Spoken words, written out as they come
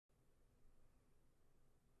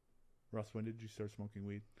Russ, when did you start smoking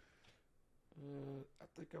weed? I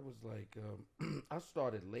think I was like, I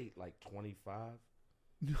started late, like 25.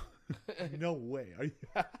 No way. Are you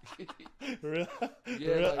really? Yeah,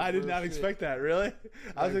 Really? like I did real not shit. expect that. Really?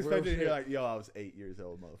 I was Like real expecting to hear shit. like, yo, I was 8 years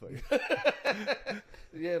old, motherfucker.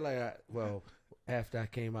 Yeah, like, after I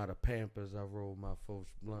came out of Pampers, I rolled my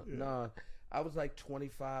first blunt. Yeah. Nah, I was like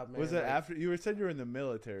 25, man. Was it like, after you said you were in the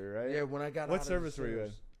military, right? Yeah, when I got What out service of were the you in?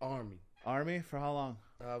 service, Army. Army for how long?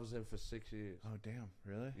 I was in for 6 years. Oh, damn!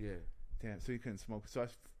 Really? Yeah. Damn. So you couldn't smoke. So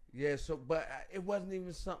Yeah, so, but it wasn't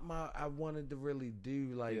even something I wanted to really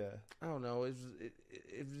do. Like, yeah. I don't know. It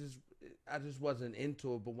was just, I just wasn't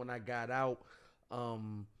into it. But when I got out,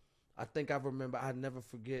 I think I remember, I never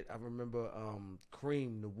forget, I remember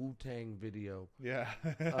Cream, the Wu-Tang video. Yeah.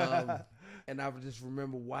 And I would just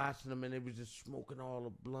remember watching them, and they was just smoking all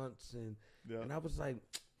the blunts. And I was like,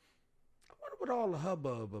 I wonder what all the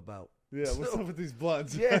hubbub about. Yeah, what's up with these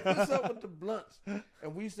blunts? Yeah, what's up with the blunts?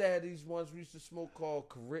 And we used to have these ones we used to smoke called,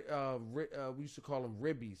 we used to call them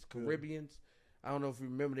ribbies, Caribbeans. I don't know if you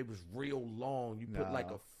remember, they was real long. You put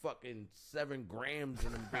like a fucking 7 grams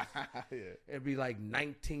in them. Yeah. It'd be like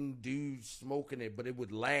 19 dudes smoking it, but it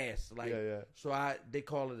would last. Like, so they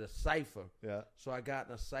call it a cipher. Yeah. So I got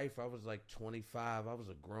in a cipher. I was like 25. I was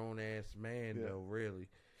a grown ass man though, really.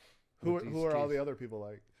 Who are all the other people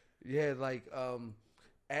like? Yeah, like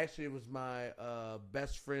actually, it was my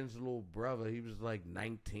best friend's little brother. He was like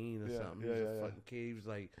 19 or something. He was a fucking kid. He was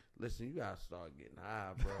like, listen, you gotta start getting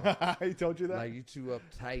high, bro. He told you that? Like, you too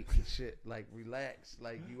uptight and shit. Like, relax.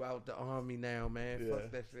 Like, you out the Army now, man.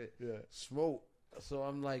 Fuck that shit. Yeah. Smoke. So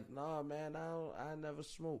I'm like, nah, man, I never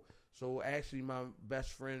smoke. So actually, my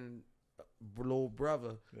best friend, little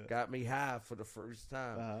brother, got me high for the first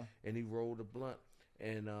time. And he rolled a blunt.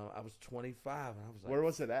 And I was 25. And I was like, where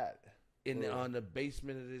was it at? On the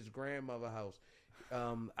basement of his grandmother's house.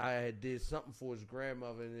 I had did something for his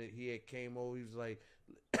grandmother, and he had came over. He was like,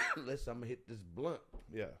 listen, I'm going to hit this blunt.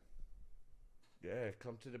 Yeah. Yeah,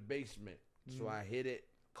 come to the basement. So I hit it,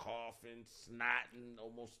 coughing, snotting,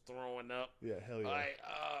 almost throwing up. Yeah, hell yeah.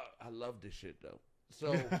 I love this shit, though.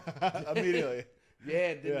 So immediately.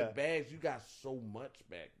 Yeah, then the bags, you got so much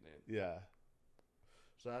back then. Yeah.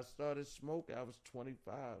 So I started smoking. I was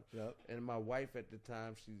 25. Yep. And my wife at the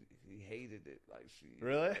time, she hated it. Like, she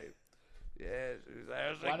really? Like, yeah. She was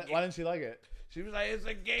like, why didn't she like it? She was like, it's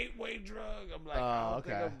a gateway drug. I'm like, I don't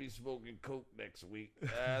think I'm going to be smoking coke next week.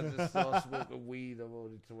 I just started smoking weed. I'm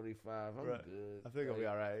only 25. I'm good. I think I'll be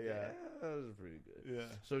all right. Yeah. That was pretty good.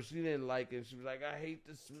 Yeah. So she didn't like it. She was like, I hate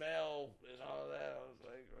the smell and all that. I was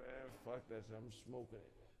like, man, fuck that shit. I'm smoking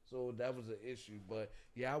it. So that was an issue. But,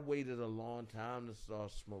 yeah, I waited a long time to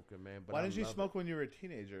start smoking, man. But why didn't you smoke when you were a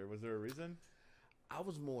teenager? Was there a reason? I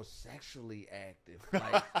was more sexually active.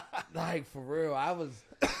 Like for real. I was...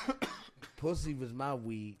 Pussy was my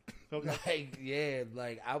weed. Okay.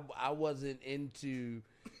 Like, I wasn't into,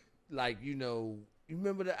 like, you know... You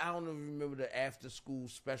remember I don't know if you remember the after school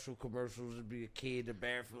special commercials. It'd be a kid in the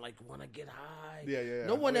bathroom like, wanna get high? Yeah.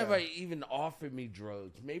 No one ever even offered me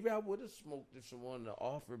drugs. Maybe I would have smoked if someone to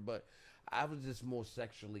offer, but I was just more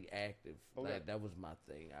sexually active. Okay. Like, that was my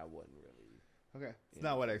thing. I wasn't really. Okay. It's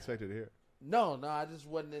not what I expected to hear. No, I just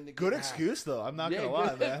wasn't in the good excuse though. I'm not gonna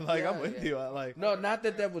lie, man. Like I'm with you. No, not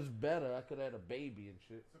that was better. I could have had a baby and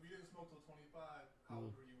shit. So if you didn't smoke till 25, how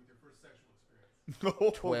old were you with your first sexual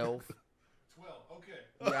experience? 12. 12. Okay.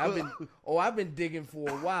 Yeah, I've been digging for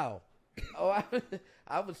a while.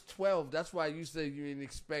 I was 12. That's why you said you didn't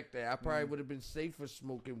expect that. I probably would have been safer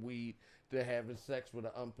smoking weed than having sex with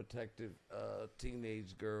an unprotected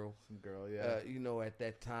teenage girl. Some girl, yeah. You know, at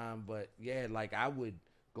that time. But yeah, like I would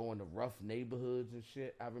go into rough neighborhoods and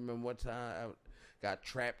shit. I remember one time I got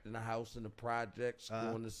trapped in a house in the projects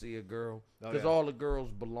going to see a girl. Because all the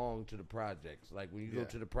girls belong to the projects. Like when you go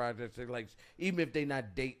to the projects, they're like, even if they're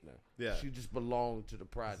not dating her, she just belonged to the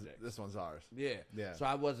project. This one's ours. Yeah. So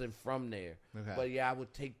I wasn't from there. Okay. But yeah, I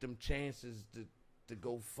would take them chances to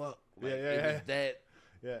go fuck. Like, it was that.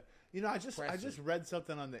 Yeah. You know, I just read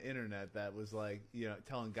something on the internet that was like, you know,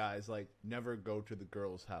 telling guys like never go to the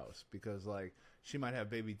girl's house because like she might have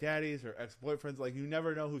baby daddies or ex-boyfriends. Like you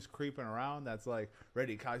never know who's creeping around. That's like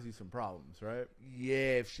ready to cause you some problems, right?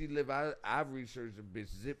 Yeah, if she live, I've researched a bitch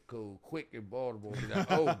zip code quick in Baltimore. Be like,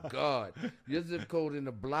 oh God, your zip code in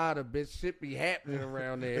the blotter, bitch. Shit be happening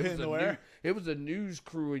around there. It was a news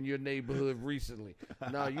crew in your neighborhood recently.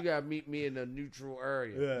 No, you gotta meet me in a neutral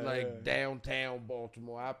area, downtown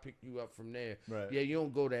Baltimore. I'll pick you up from there. Right. Yeah, you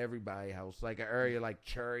don't go to everybody's house. Like an area like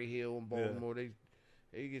Cherry Hill in Baltimore, they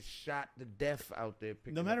get shot to death out there.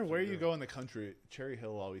 No matter where you go in the country, Cherry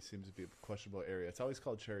Hill always seems to be a questionable area. It's always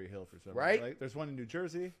called Cherry Hill for some reason. Right? Like, there's one in New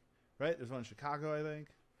Jersey, Right? There's one in Chicago, I think.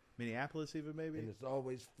 Minneapolis, even maybe. And it's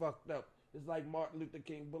always fucked up. It's like Martin Luther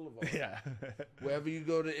King Boulevard. Yeah. Wherever you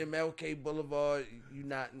go to MLK Boulevard, you're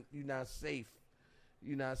not safe.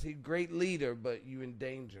 You're not a great leader, but you in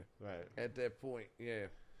danger. Right. At that point, yeah.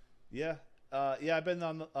 Yeah. I've been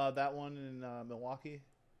on that one in Milwaukee.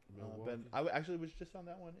 I actually was just on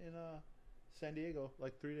that one in San Diego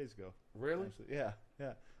like 3 days ago. Really? Actually. Yeah.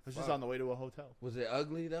 I was just on the way to a hotel. Was it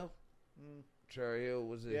ugly though? Cherry Hill,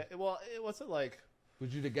 was it? Yeah. Well, it wasn't like.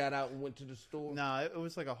 Would you have got out and went to the store? Nah, it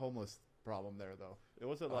was like a homeless problem there though. It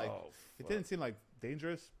wasn't like it didn't seem like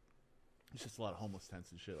dangerous. It's just a lot of homeless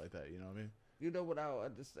tents and shit like that. You know what I mean? You know what I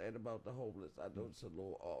understand about the homeless? I know it's a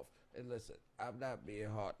little off. And listen, I'm not being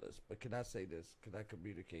heartless, but can I say this? Can I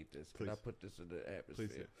communicate this? Can I put this in the atmosphere?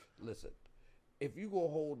 Please. Listen, if you go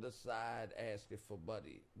hold the side asking for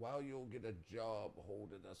money, why you don't get a job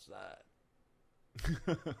holding a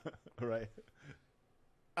side? Right.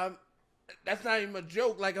 That's not even a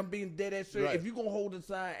joke. Like, I'm being dead ass serious. Right. If you gonna hold a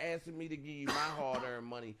sign asking me to give you my hard-earned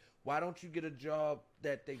money, why don't you get a job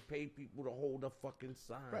that they pay people to hold a fucking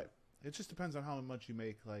sign? Right. It just depends on how much you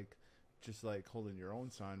make, like, just like holding your own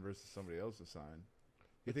sign versus somebody else's sign.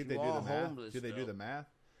 You think they do the math? Do they do the math?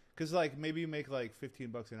 Because, like, maybe you make like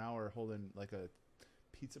 $15 an hour holding like a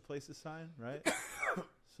pizza place's sign, right?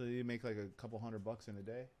 So you make like a couple $100 in a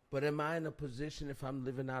day. But am I in a position if I'm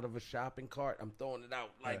living out of a shopping cart? I'm throwing it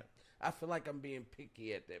out like. Right. I feel like I'm being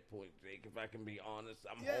picky at that point, Jake. If I can be honest,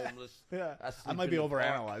 I'm homeless. Yeah, I might be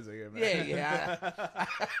overanalyzing it, man. Yeah.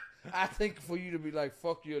 I think for you to be like,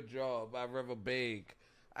 fuck your job, I'd rather beg.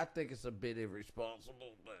 I think it's a bit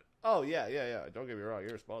irresponsible, but. Oh, yeah. Don't get me wrong,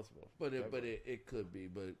 you're responsible. But it could be.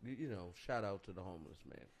 But, you know, shout out to the homeless,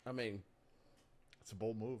 man. I mean. It's a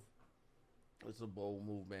bold move. It's a bold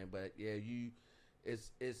move, man. But, yeah,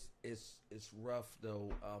 It's rough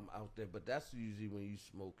though out there, but that's usually when you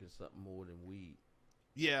smoking something more than weed.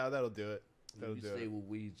 Yeah, that'll do it. If you stay with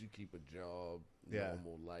weeds, you keep a job,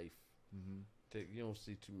 normal life. Mm-hmm. You don't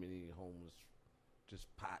see too many homeless,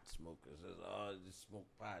 just pot smokers. Just smoke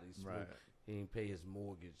pot. He ain't pay his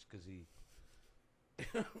mortgage because he.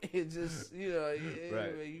 It's just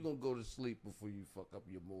you gonna go to sleep before you fuck up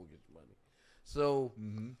your mortgage money. So.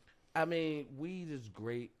 Mm-hmm. I mean, weed is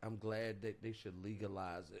great. I'm glad that they should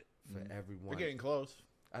legalize it for everyone. We're getting close.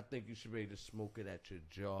 I think you should be able to smoke it at your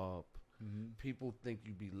job. Mm-hmm. People think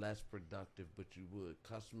you'd be less productive, but you would.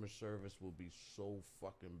 Customer service will be so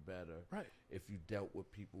fucking better if you dealt with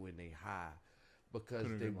people in a high. Because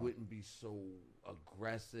they wouldn't be so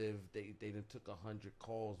aggressive. They done took 100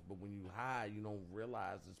 calls, but when you high, you don't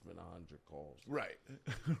realize it's been 100 calls. Right.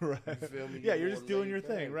 You feel me? Yeah, you're just doing your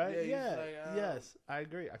thing, right? Yeah. Like, yes, I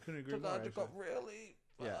agree. I couldn't agree took more. 100 calls. Really?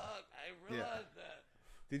 Fuck, Yeah. I realized that.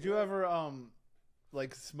 Did you ever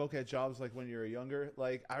like smoke at jobs like when you were younger?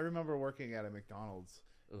 Like I remember working at a McDonald's,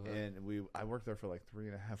 and I worked there for like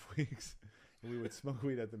 3.5 weeks, and we would smoke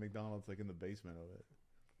weed at the McDonald's like in the basement of it.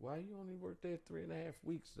 Why you only worked there 3.5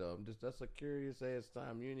 weeks though? That's a curious ass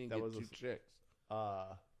time. You didn't get 2 checks.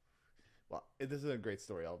 Well, this is a great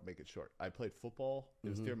story. I'll make it short. I played football. It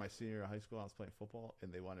was during my senior year of high school. I was playing football,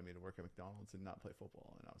 and they wanted me to work at McDonald's and not play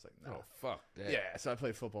football. And I was like, no. Oh, fuck that. Yeah, so I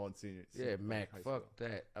played football in senior. Yeah, Mac, fuck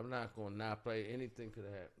that. I'm not going to not play. Anything could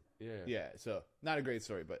happen. Yeah. Yeah, so not a great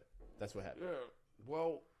story, but that's what happened. Yeah.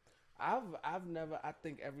 Well, I've never, I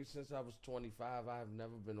think ever since I was 25, I've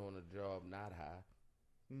never been on a job not high.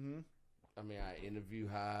 Mm-hmm. I mean, I interview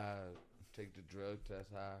high, take the drug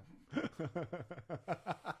test high.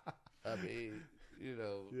 I mean, you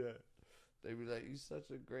know, they be like, "You such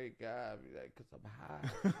a great guy." I be like, "Cause I'm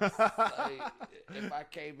high." Like, if I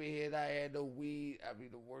came in here and I had no weed, I'd be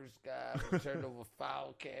the worst guy. I would turn over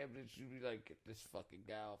file cabinets. You'd be like, "Get this fucking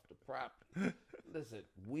guy off the property." Listen,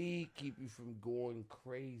 weed keep you from going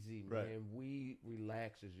crazy, man. Right. Weed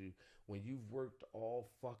relaxes you. When you've worked all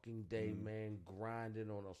fucking day, man, grinding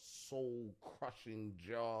on a soul-crushing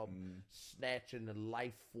job, snatching the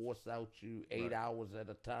life force out you 8 hours at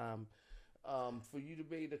a time, for you to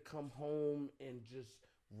be able to come home and just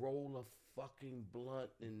roll a fucking blunt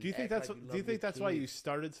and do you think that's why you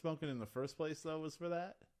started smoking in the first place though? Was for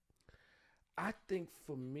that? I think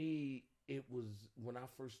for me, it was when I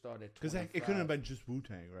first started. Because it couldn't have been just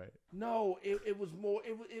Wu-Tang, right? No, it was more.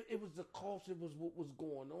 It was the culture. It was what was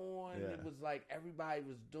going on. Yeah. It was like everybody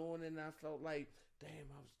was doing it, and I felt like, damn,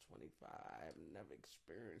 I was 25. I've never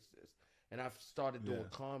experienced this, and I started doing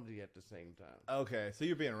comedy at the same time. Okay, so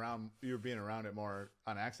you're being around it more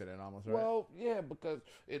on accident, almost, right? Well, yeah, because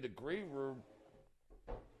in the green room,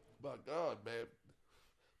 my God, man,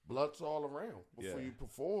 blunts all around before you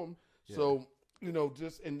perform. Yeah. So You know,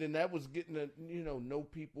 just and then that was getting to know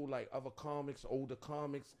people like other comics, older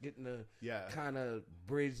comics, getting to kind of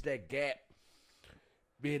bridge that gap,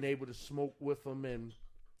 being able to smoke with them, and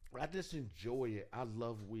I just enjoy it. I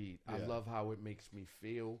love weed. I love how it makes me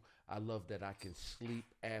feel. I love that I can sleep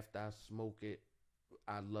after I smoke it.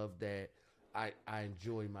 I love that I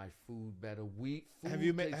enjoy my food better. Food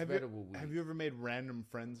tastes better with weed. Have you ever made random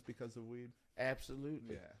friends because of weed?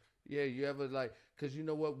 Absolutely. Yeah. Yeah, you ever because you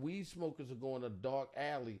know what? Weed smokers are going to a dark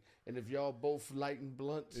alley, and if y'all both lighting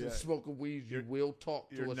blunts and smoking weed, you will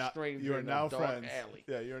talk to a stranger you are in now a dark friends. alley.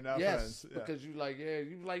 Yeah, you're now friends. Yeah. Because you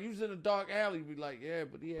was in a dark alley. Be like, yeah,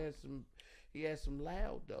 but he had some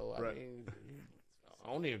loud though. Right. I mean,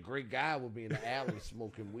 only a great guy would be in the alley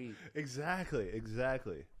smoking weed. Exactly.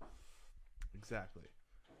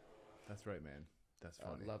 That's right, man. That's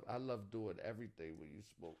funny. I love doing everything when you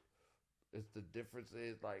smoke. It's the difference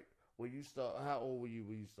is like when you start. How old were you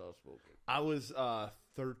when you started smoking? I was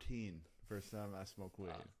 13 first time I smoked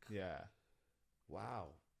weed. Yeah.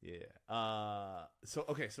 Wow. Yeah. So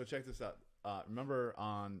check this out. Remember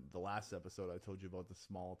on the last episode I told you about the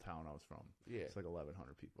small town I was from? Yeah. It's like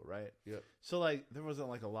 1,100 people, right? Yep. So like there wasn't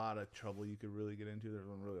like a lot of trouble you could really get into. There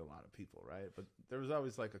wasn't really a lot of people, right? But there was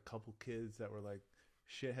always like a couple kids that were like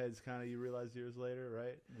shitheads, kind of, you realize years later,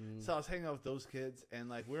 right? So I was hanging out with those kids, and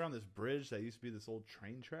like we were on this bridge that used to be this old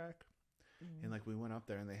train track, and like we went up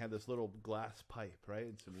there, and they had this little glass pipe, right,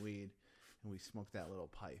 and some weed, and we smoked that little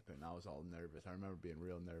pipe, and I was all nervous. I remember being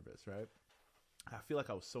real nervous, right? I feel like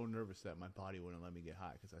I was so nervous that my body wouldn't let me get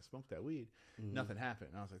high because I smoked that weed. Nothing happened,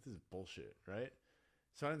 and I was like, this is bullshit, right?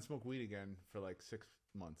 So I didn't smoke weed again for like 6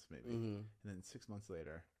 months maybe, and then 6 months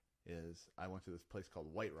later I went to this place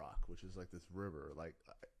called White Rock, which is like this river. Like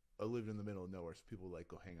I lived in the middle of nowhere, so people like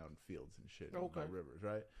go hang out in fields and shit by rivers,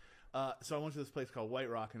 right? So I went to this place called White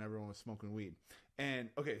Rock, and everyone was smoking weed. And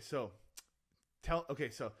so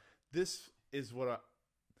this is what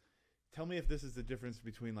tell me if this is the difference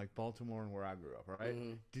between like Baltimore and where I grew up, all right?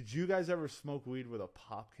 Did you guys ever smoke weed with a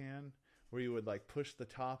pop can where you would like push the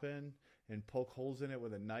top in and poke holes in it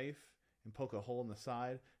with a knife and poke a hole in the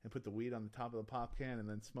side and put the weed on the top of the pop can and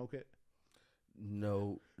then smoke it?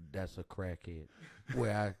 No, that's a crackhead.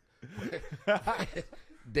 Where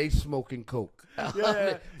they smoking coke.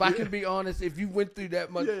 If I can be honest, if you went through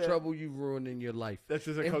that much trouble, you ruining your life. That's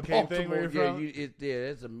just a cocaine thing where you're from?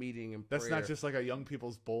 That's a meeting and that's not just like a young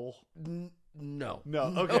people's bowl? No.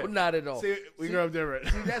 Okay. No, not at all. See, we grew up different.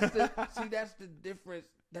 That's the difference.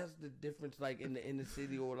 That's the difference, like in the inner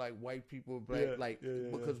city or like white people, black,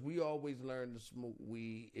 because we always learn to smoke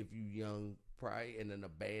weed if you young, probably in an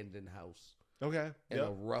abandoned house. Okay. In a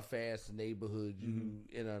rough ass neighborhood, you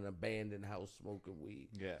in an abandoned house smoking weed.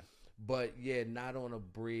 Yeah. But not on a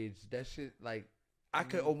bridge. That shit, like, I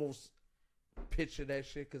could almost picture that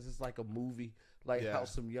shit because it's like a movie, like how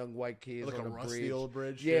some young white kids like on a a rusty bridge. old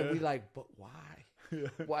bridge. Yeah, we like, but why?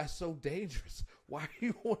 Why so dangerous? Why are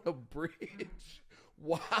you on a bridge?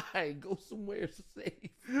 Why? Go somewhere safe.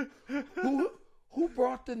 Who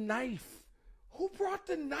brought the knife? Who brought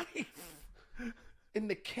the knife? In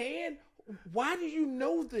the can? Why do you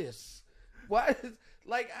know this? Why?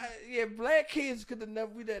 Black kids could have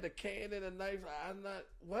never. We'd had a can and a knife. I'm not.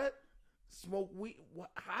 What? Smoke weed? What?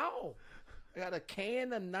 How? I got a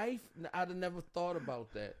can, a knife. I'd have never thought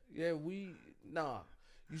about that. Yeah, You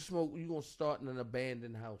smoke. You gonna start in an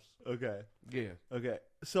abandoned house? Okay. Yeah. Okay.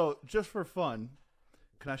 So just for fun,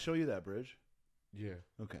 can I show you that bridge? Yeah.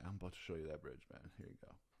 Okay, I'm about to show you that bridge, man. Here you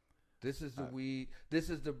go. This is the weed. This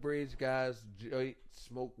is the bridge, guys.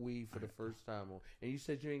 Smoke weed for the first time on. And you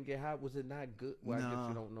said you didn't get high. Was it not good? Well, no. I guess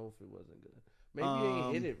you don't know if it wasn't good. Maybe you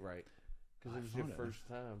ain't hit it right because it was your first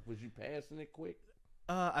time. Was you passing it quick?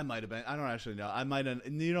 I might have been. I don't actually know. I might have.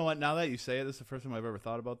 You know what? Now that you say it, this is the first time I've ever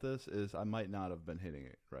thought about this. Is I might not have been hitting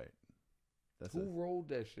it right. That's Who rolled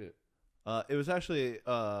that shit? It was actually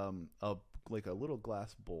a little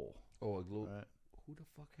glass bowl. Oh, a little. Right? Who the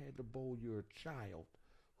fuck had the bowl? You're a child.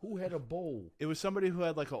 Who had a bowl? It was somebody who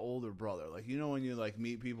had like an older brother. Like, you know when you like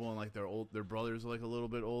meet people and like their brothers are like a little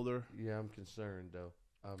bit older? Yeah, I'm concerned though.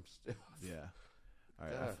 I'm still. Yeah. All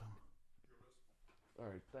right. All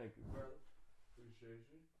right. Thank you, brother. Appreciate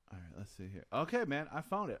you. All right. Let's see here. Okay, man. I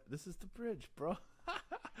found it. This is the bridge, bro.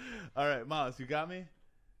 All right, Miles, you got me?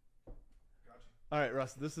 Got you. All right,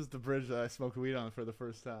 Russ. This is the bridge that I smoked weed on for the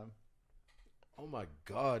first time. Oh my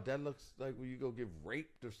God, that looks like when you go get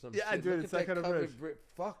raped or something. Yeah, dude, it's that kind of bridge.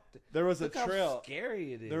 Fuck. There was a Look trail. How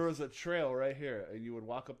scary it is. There was a trail right here, and you would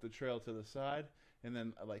walk up the trail to the side, and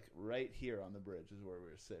then like right here on the bridge is where we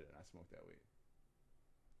were sitting. I smoked that weed.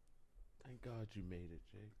 Thank God you made it,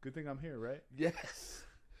 Jake. Good thing I'm here, right? Yes.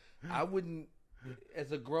 I wouldn't.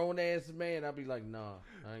 as a grown ass man, I'd be like, nah,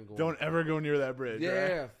 I ain't going. Don't ever go near that bridge. Yeah,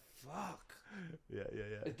 right? fuck. Yeah.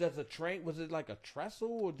 It does a train. Was it like a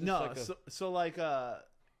trestle or just No, like a... so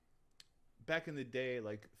back in the day,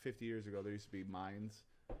 like 50 years ago, there used to be mines,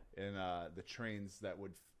 and the trains that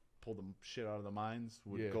would pull the shit out of the mines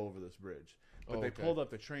would go over this bridge. But they pulled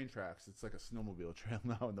up the train tracks. It's like a snowmobile trail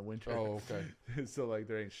now in the winter. Oh, okay. So like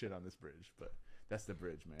there ain't shit on this bridge, but that's the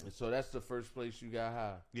bridge, man. So that's the first place you got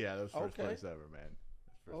high. Yeah, that was first place ever, man.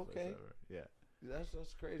 First place ever. Yeah.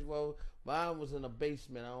 That's crazy. Well, mine was in a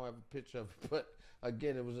basement. I don't have a picture of it, but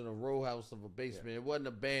again, it was in a row house of a basement. Yeah. It wasn't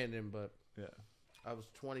abandoned, but I was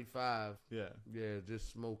 25. Yeah,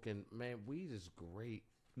 just smoking. Man, weed is great.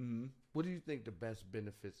 Mm-hmm. What do you think the best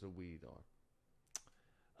benefits of weed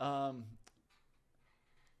are?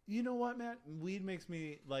 You know what, man? Weed makes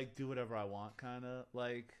me like do whatever I want, kind of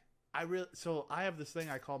like. So I have this thing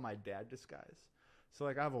I call my dad disguise. So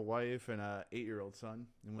like I have a wife and a 8-year-old son,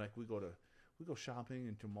 and like we go shopping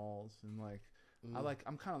into malls, and like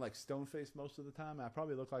I'm kind of like stone faced most of the time. I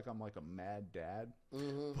probably look like I'm like a mad dad,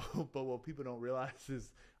 but what people don't realize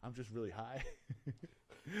is I'm just really high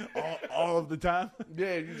all of the time.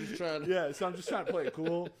 Yeah, you're just trying to. Yeah, so I'm just trying to play it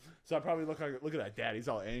cool. So I probably look at that dad. He's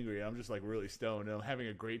all angry, and I'm just like really stoned, and I'm having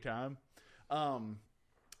a great time.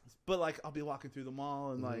 But like I'll be walking through the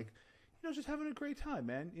mall and like, just having a great time,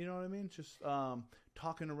 man. You know what I mean? Just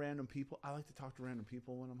talking to random people. I like to talk to random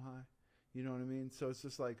people when I'm high. You know what I mean? So it's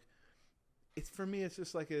just like, for me, it's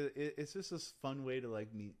just like it's just this fun way to like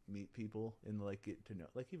meet people and like get to know,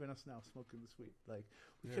 like even us now smoking this weed. Like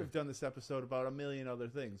we could have done this episode about a million other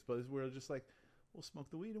things, but we're just like, we'll smoke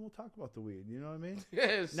the weed and we'll talk about the weed. You know what I mean?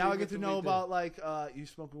 Yeah. Now I get to know about like you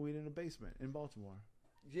smoking weed in a basement in Baltimore.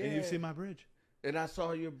 Yeah. And you've seen my bridge. And I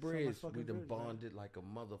saw your bridge. We done bonded like a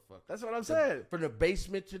motherfucker. That's what I'm saying. From the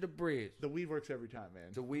basement to the bridge. The weed works every time, man.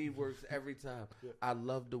 The weed works every time. Yeah. I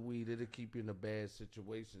love the weed. It'll keep you in a bad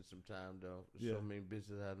situation sometime, though. Yeah. So many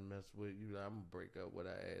bitches I done mess with. You like, I'm going to break up with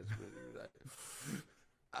her ass with you. Like,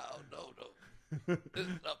 I don't know, though. There's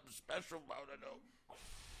something special about her, though.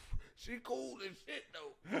 She cool as shit,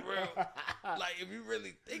 though. For real. Like, if you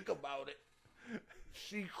really think about it.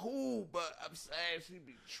 She cool, but I'm saying she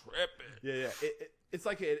be tripping. Yeah. It's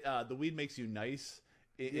like the weed makes you nice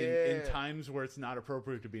in times where it's not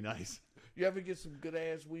appropriate to be nice. You ever get some good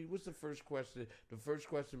ass weed? What's the first question? The first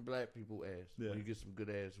question black people ask when you get some good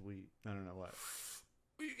ass weed. I don't know what.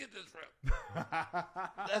 Where you get this from?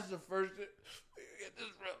 That's the first thing. Where you get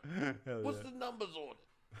this from? What's the numbers on it?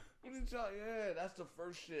 What you tell? Yeah, that's the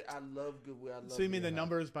first shit. I love good weed. So you mean the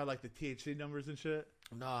numbers by like the THC numbers and shit?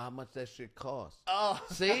 No, how much that shit costs. Oh.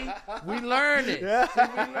 See? We learn it. Yeah. See,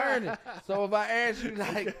 we learn it. So if I ask you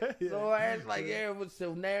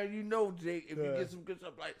so now you know, Jake, if you get some good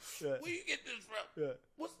stuff, like, where you get this from? Yeah.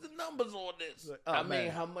 What's the numbers on this? Like,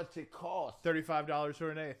 mean, how much it costs? $35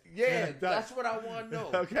 for an eighth. Yeah, that's what I want to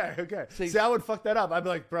know. Okay. See, I would fuck that up. I'd be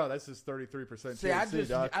like, bro, that's just 33% See,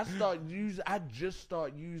 THC, I just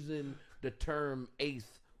start using the term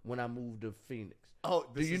eighth when I moved to Phoenix. Oh,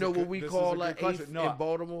 do you know what we call an eighth in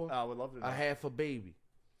Baltimore? I would love to know. A half a baby.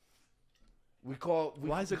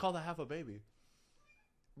 Why is it called a half a baby?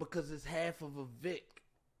 Because it's half of a Vic.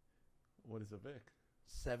 What is a Vic?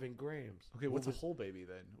 7 grams. Okay, what's a whole baby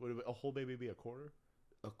then? Would a whole baby be a quarter?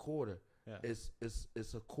 A quarter. Yeah.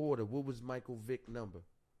 It's a quarter. What was Michael Vick number?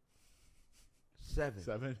 7.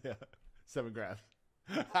 7? Yeah. 7 grams.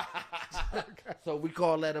 So we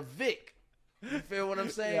call that a Vic. You feel what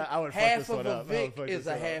I'm saying? Yeah, I would half of a Vic is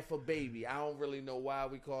a half a baby. I don't really know why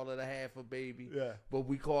we call it a half a baby. Yeah. But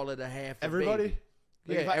we call it a half a baby. Everybody?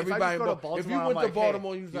 Yeah, everybody. If you went to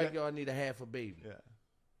Baltimore, you was like, yo, I need a half a baby. Yeah.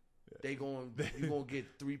 You're gonna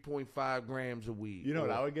get 3.5 grams of weed. You know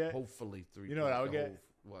what I would get? Hopefully 3. You know what I would get?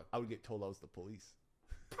 What? I would get told I was the police.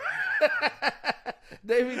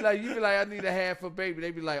 They be like, you be like, I need a half a baby.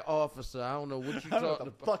 They be like, officer, I don't know what you talking about.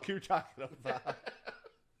 What the fuck you talking about?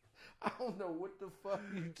 I don't know what the fuck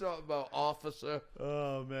you talking about, officer.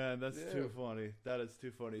 Oh man, that's too funny. That is too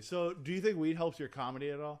funny. So, do you think weed helps your comedy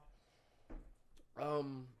at all?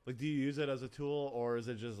 Like, do you use it as a tool, or is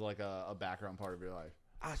it just like a background part of your life?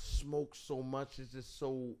 I smoke so much; it's just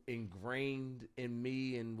so ingrained in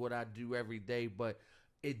me and what I do every day. But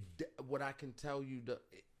what I can tell you,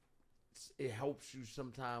 it helps you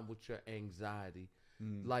sometimes with your anxiety,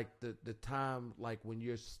 like the time, like when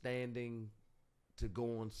you're standing to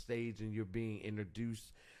go on stage and you're being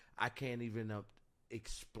introduced. I can't even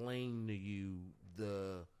explain to you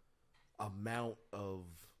the amount of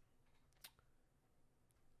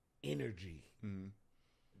energy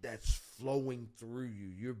that's flowing through you.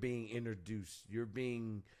 You're being introduced. You're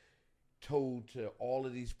being told to all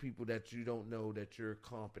of these people that you don't know that you're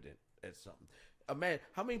competent at something. Man,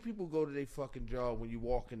 how many people go to their fucking job when you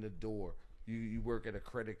walk in the door? You work at a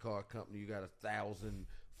credit card company. You got 1,000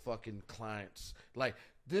 fucking clients. Like,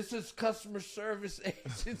 this is customer service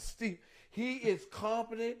agent Steve. He is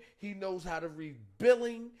competent. He knows how to read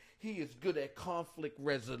billing. He is good at conflict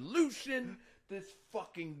resolution. This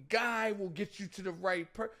fucking guy will get you to the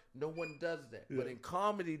right person. No one does that. Yeah. But in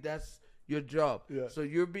comedy, that's your job. Yeah. So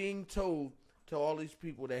you're being told to all these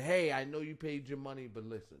people that, hey, I know you paid your money, but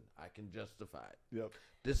listen, I can justify it. Yep.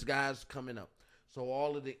 This guy's coming up. So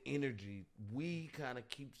all of the energy, kind of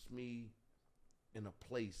keeps me in a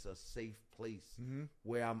place, a safe place,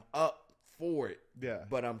 where I'm up for it. Yeah.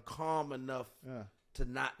 But I'm calm enough to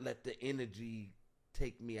not let the energy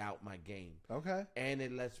take me out my game. Okay. And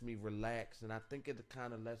it lets me relax, and I think it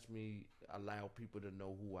kind of lets me allow people to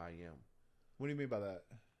know who I am. What do you mean by that?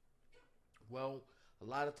 Well, a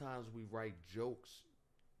lot of times we write jokes.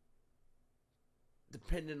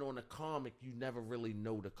 Depending on the comic, you never really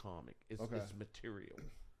know the comic. It's material.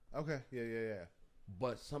 Okay. Yeah.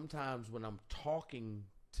 But sometimes when I'm talking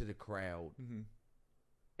to the crowd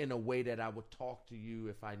in a way that I would talk to you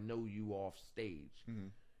if I know you off stage,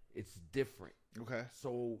 it's different. Okay.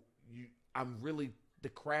 So the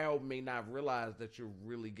crowd may not realize that you're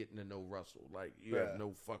really getting to know Russell. Like, you have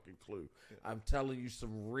no fucking clue. Yeah. I'm telling you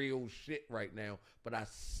some real shit right now, but I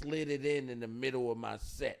slid it in the middle of my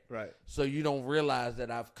set. Right. So you don't realize that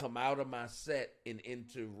I've come out of my set and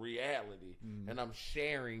into reality, and I'm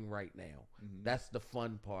sharing right now. That's the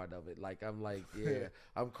fun part of it. Like, I'm like,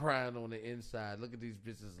 I'm crying on the inside. Look at these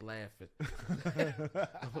bitches laughing.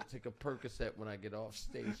 I'm going to take a Percocet when I get off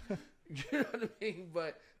stage. You know what I mean?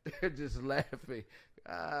 But they're just laughing.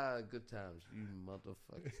 Good times, you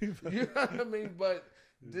motherfuckers. You know what I mean? But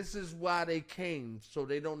this is why they came, so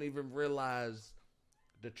they don't even realize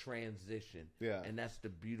the transition. Yeah. And that's the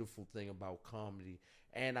beautiful thing about comedy.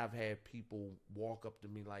 And I've had people walk up to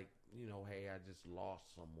me like, you know, hey, I just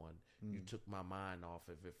lost someone. You took my mind off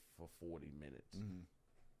of it for 40 minutes.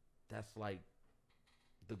 That's like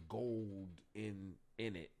the gold in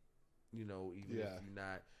it. You know, even if you're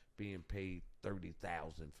not being paid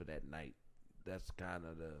 $30,000 for that night. That's kind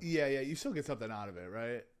of the... Yeah, you still get something out of it,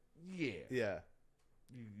 right? Yeah. Yeah.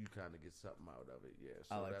 You kind of get something out of it, yeah.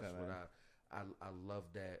 So I like that's that, man. I love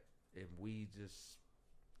that. And we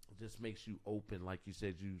just makes you open. Like you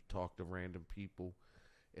said, you talk to random people.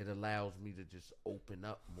 It allows me to just open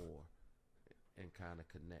up more and kind of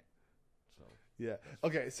connect. So yeah.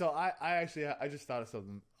 Okay, so I just thought of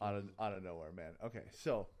something out of nowhere, man. Okay,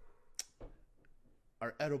 so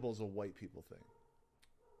are edibles a white people thing?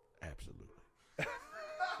 Absolutely.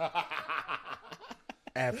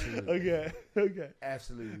 Absolutely. Okay.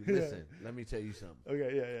 Absolutely. Listen, let me tell you something.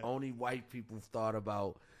 Okay, yeah. Only white people thought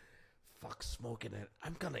about, fuck smoking it.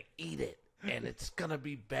 I'm going to eat it, and it's going to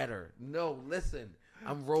be better. No, listen.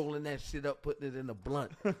 I'm rolling that shit up, putting it in a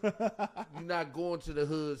blunt. You're not going to the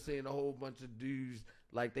hood seeing a whole bunch of dudes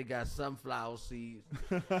like they got sunflower seeds,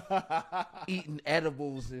 eating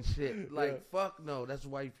edibles and shit. Like, fuck no, that's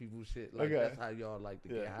white people shit. Like, that's how y'all like to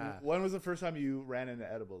get high. When was the first time you ran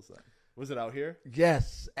into edibles then? Was it out here?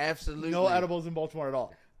 Yes, absolutely. No edibles in Baltimore at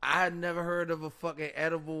all? I had never heard of a fucking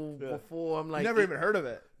edible before. I'm like, you never even heard of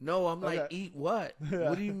it? No, I'm like, eat what?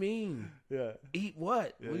 What do you mean? Yeah. Eat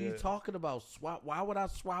what? What are you talking about? Why would I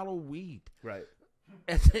swallow weed? Right.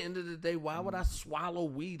 At the end of the day, why would I swallow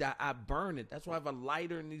weed? I burn it. That's why I have a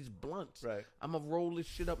lighter in these blunts. Right. I'm going to roll this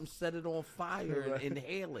shit up and set it on fire and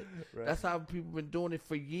inhale it. Right. That's how people been doing it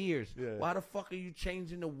for years. Yeah. Why the fuck are you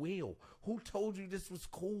changing the wheel? Who told you this was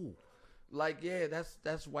cool? Like,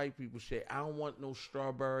 that's white people shit. I don't want no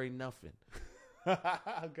strawberry nothing.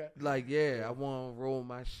 Okay. Like, I want to roll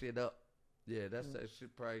my shit up. Yeah, that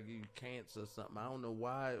shit probably give you cancer or something. I don't know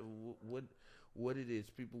why, what it is.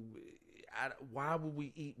 People... why would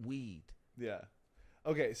we eat weed? Yeah.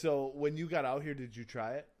 Okay, so when you got out here, did you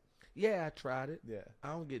try it? Yeah, I tried it. Yeah.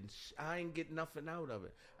 I ain't get nothing out of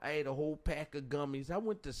it. I ate a whole pack of gummies. I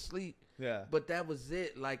went to sleep. Yeah. But that was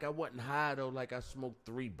it. Like, I wasn't high, though. Like, I smoked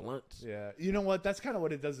 3 blunts. Yeah. You know what? That's kind of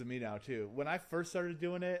what it does to me now, too. When I first started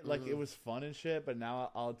doing it, like, it was fun and shit, but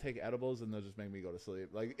now I'll take edibles and they'll just make me go to sleep.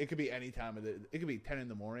 Like, it could be any time of it could be 10 in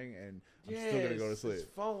the morning and I'm still going to go to sleep. It's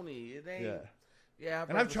phony. It ain't. Yeah. Yeah,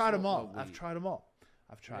 and I've tried them all. I've tried them all.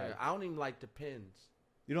 I don't even like the pens.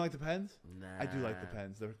 You don't like the pens? Nah. I do like the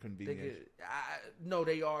pens. They're convenient. No,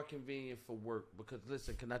 they are convenient for work. Because,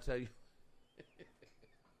 listen, can I tell you?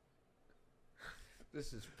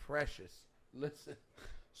 This is precious. Listen.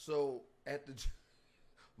 So,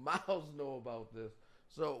 Miles know about this.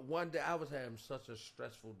 So, one day, I was having such a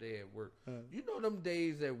stressful day at work. You know them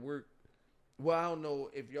days at work Well, I don't know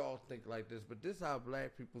if y'all think like this, but this is how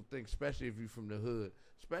black people think, especially if you from the hood.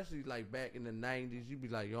 Especially like back in the 90s, you be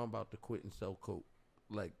like, yo, I'm about to quit and sell coke.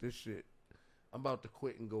 Like this shit, I'm about to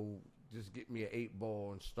quit and go just get me an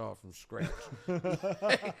 8-ball and start from scratch.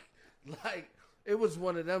 like, it was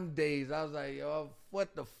one of them days. I was like, yo,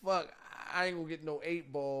 what the fuck? I ain't gonna get no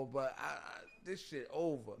 8-ball, but this shit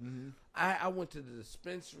over. Mm-hmm. I went to the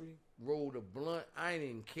dispensary, rolled a blunt. I ain't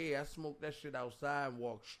even care. I smoked that shit outside and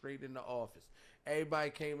walked straight in the office. Everybody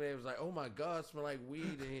came in and was like, oh my God, it smell like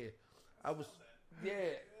weed in here. I was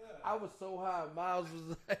so high. Miles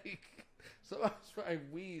was like, so I was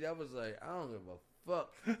trying weed. I was like, I don't give a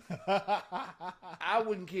fuck. I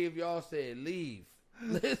wouldn't care if y'all said leave.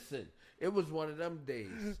 Listen, it was one of them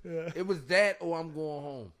days. Yeah. It was that or I'm going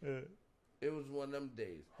home. Yeah. It was one of them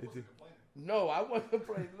days. No, I wasn't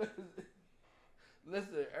complaining.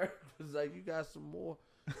 Listen, Eric was like, you got some more.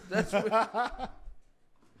 That's what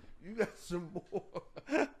you got some more.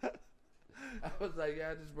 I was like,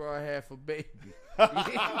 yeah, I just brought half a baby.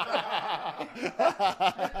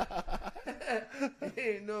 He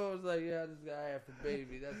didn't know. I was like, yeah, I just got half a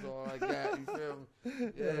baby. That's all I got. You feel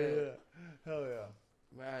me? Yeah. Hell yeah.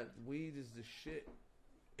 Man, weed is the shit.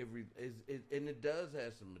 And it does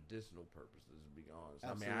have some medicinal purposes, to be honest.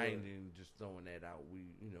 Absolutely. I mean, I ain't even just throwing that out.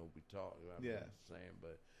 We talk. I'm just saying,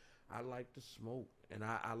 but I like to smoke, and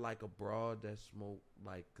I like a broad that smoke,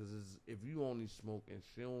 like, because if you only smoke and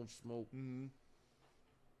she don't smoke, mm-hmm.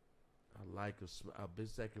 I like a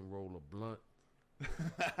bitch that can roll a blunt.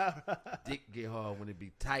 Dick get hard when it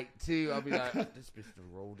be tight too. I'll be like, this bitch done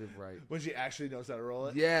rolled it right. When she actually knows how to roll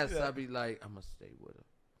it? Yes, yeah. I'll be like, I'm gonna stay with her.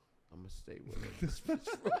 This bitch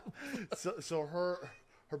so her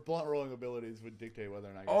blunt rolling abilities would dictate whether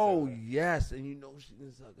or not. Oh yes, and she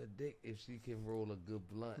can suck a dick if she can roll a good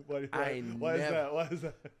blunt. Why is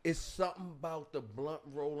that? It's something about the blunt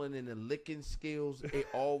rolling and the licking skills. It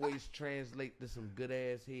always translates to some good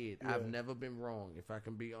ass head. Yeah. I've never been wrong, if I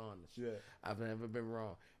can be honest. Yeah, I've never been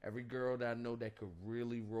wrong. Every girl that I know that could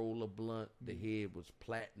really roll a blunt, the head was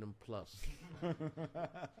platinum plus.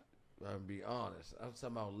 I'll be honest. I'm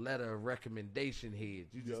talking about letter of recommendation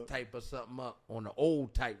heads. You just type us something up on the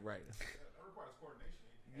old typewriter. That requires coordination.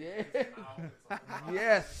 Yeah.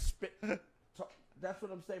 Yes. That's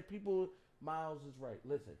what I'm saying. Miles is right.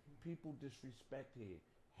 Listen, people disrespect head.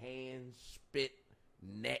 Hands, spit,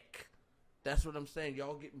 neck. That's what I'm saying.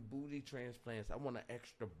 Y'all getting booty transplants. I want an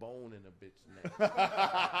extra bone in a bitch's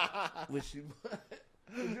neck. Would you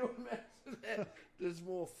imagine that? It's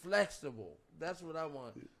more flexible. That's what I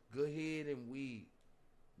want. Good head and weed.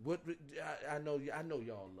 What I know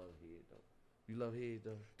y'all love head though. You love head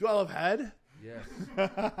though. Do I love head? Yes.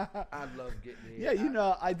 I love getting head.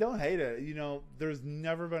 Yeah, I don't hate it. There's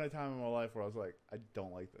never been a time in my life where I was like, I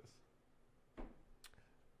don't like this.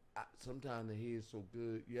 Sometimes the head's so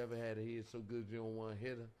good. You ever had a head so good you don't want to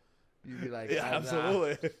hit her? You be like, yeah,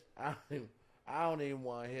 absolutely. I don't even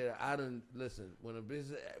want to hit her. I done listen when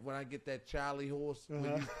I get that Charlie horse when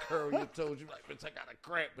you curl your toes, you like, bitch, I got a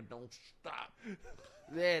cramp, but don't stop.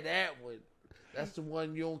 Yeah, that one. That's the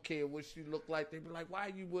one you don't care what she look like. They be like,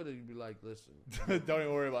 why you with her? You be like, listen, don't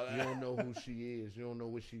even worry about that. You don't know who she is. You don't know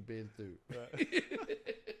what she been through. Right.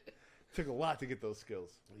 Took a lot to get those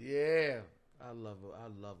skills. Yeah, I love her. I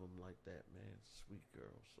love them like that, man. Sweet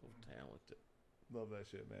girl, so talented. Love that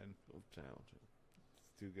shit, man. So talented.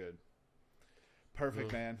 It's too good.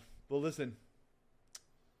 Perfect, man. Well, listen.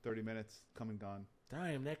 30 minutes, come and gone.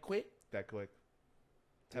 Damn, that quick? That quick.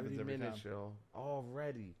 30 minutes, y'all.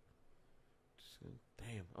 Already.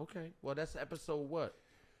 Damn, okay. Well, that's episode what?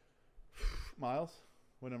 Miles?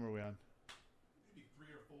 What number are we on? Maybe 3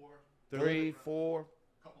 or 4. 3, 4.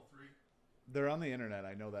 Couple 3. They're on the internet.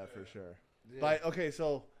 I know that for sure. Yeah. But, okay,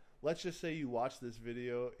 so let's just say you watch this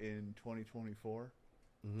video in 2024.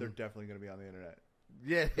 Mm-hmm. They're definitely going to be on the internet.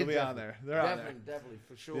 Yeah, they'll be on there. They're on there. Definitely,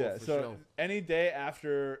 for sure. Yeah, so any day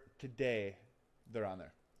after today, they're on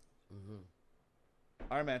there. Mm-hmm.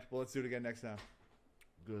 All right, man. Well, let's do it again next time.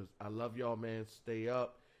 Good. I love y'all, man. Stay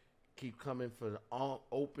up. Keep coming for the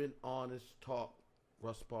open, honest talk.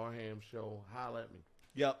 Russ Parham Show. Holla at me.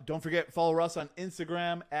 Yep. Don't forget, follow Russ on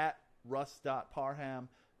Instagram at russ.parham.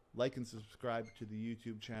 Like and subscribe to the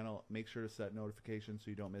YouTube channel. Make sure to set notifications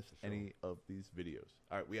so you don't miss any of these videos.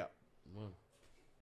 All right, we out.